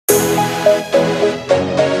I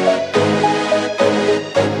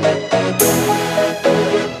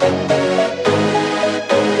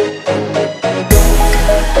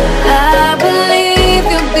believe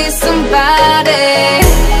you'll be somebody,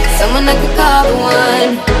 someone I could call the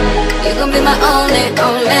one. You gon' be my only,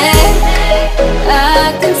 only.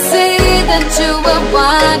 I can see that you were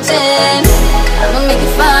watching. I'ma make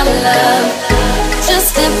you fall in love.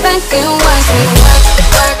 Just step back and watch me work,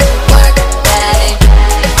 work, work, daddy.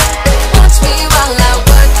 Watch me while I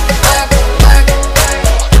work, work, work.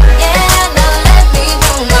 Yeah, now let me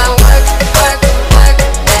do my work, work, work,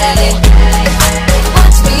 daddy.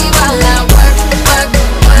 Watch me while I work, work,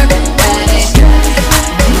 work, daddy.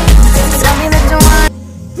 Tell me that you want.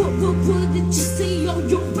 What did you say? Oh,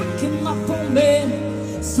 you're breaking my phone, man.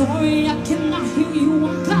 Sorry, I cannot hear you.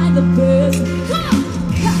 I'm kind of busy.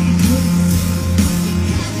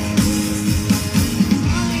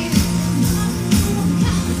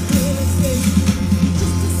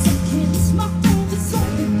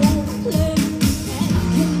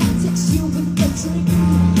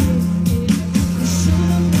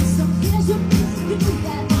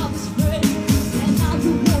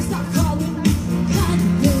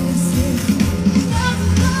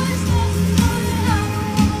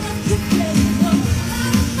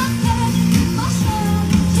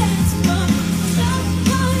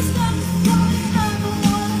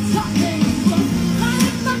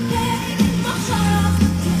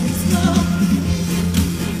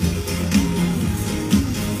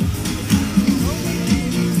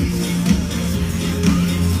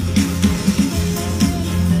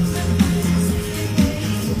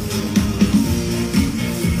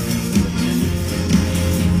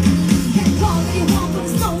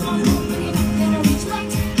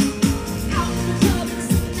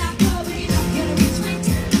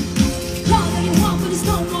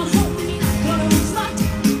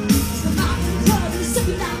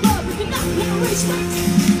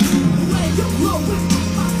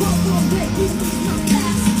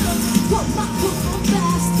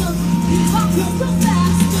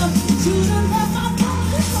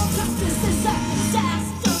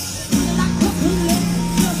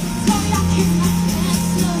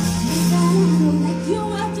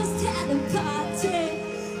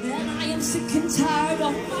 Sick and tired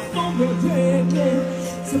of my phone ringing.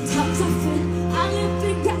 Sometimes I feel I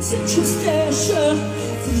live at Central Station.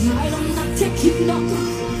 Tonight I'm not taking up.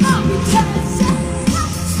 I'll be dancing.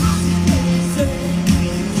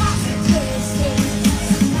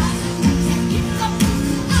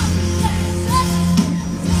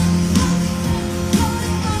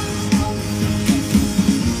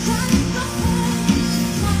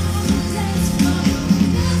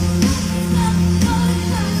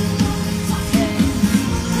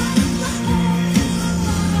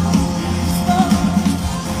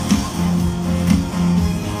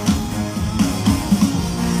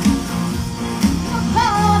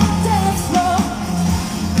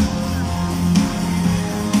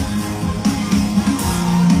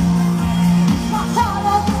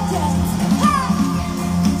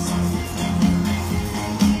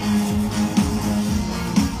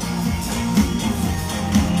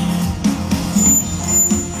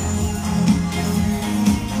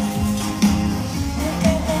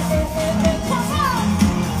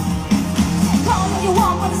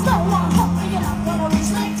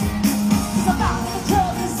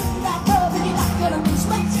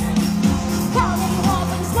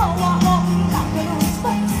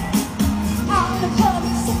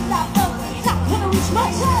 My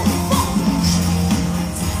time.